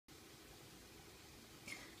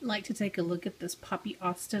like to take a look at this Poppy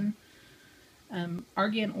Austin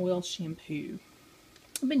Argan Oil Shampoo.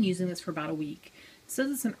 I've been using this for about a week. It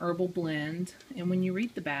says it's an herbal blend, and when you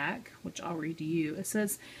read the back, which I'll read to you, it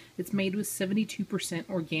says it's made with 72%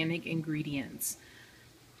 organic ingredients,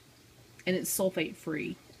 and it's sulfate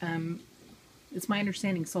free. It's my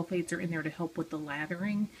understanding sulfates are in there to help with the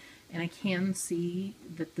lathering, and I can see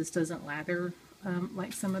that this doesn't lather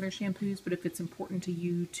like some other shampoos, but if it's important to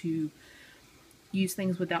you to use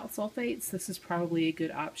things without sulfates, this is probably a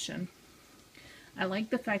good option. I like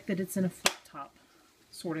the fact that it's in a flip top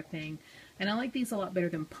sort of thing, and I like these a lot better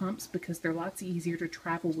than pumps because they're lots easier to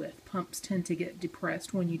travel with. Pumps tend to get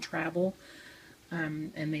depressed when you travel,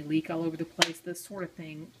 and they leak all over the place. This sort of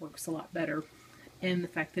thing works a lot better, and the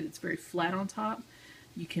fact that it's very flat on top,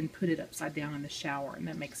 you can put it upside down in the shower, and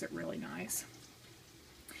that makes it really nice.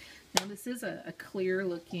 Now this is a clear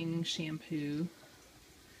looking shampoo.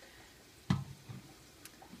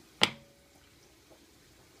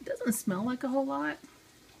 It doesn't smell like a whole lot.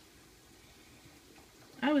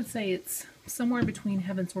 I would say it's somewhere between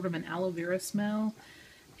having sort of an aloe vera smell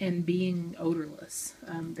and being odorless.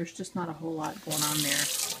 There's just not a whole lot going on there.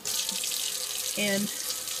 And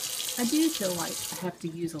I do feel like I have to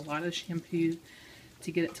use a lot of shampoo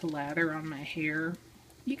to get it to lather on my hair.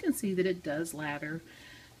 You can see that it does lather.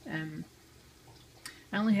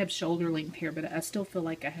 I only have shoulder length hair, but I still feel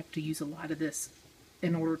like I have to use a lot of this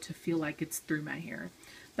in order to feel like it's through my hair.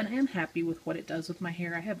 But I am happy with what it does with my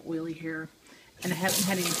hair. I have oily hair, and I haven't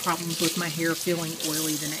had any problems with my hair feeling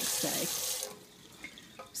oily the next day.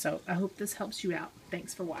 So I hope this helps you out.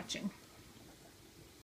 Thanks for watching.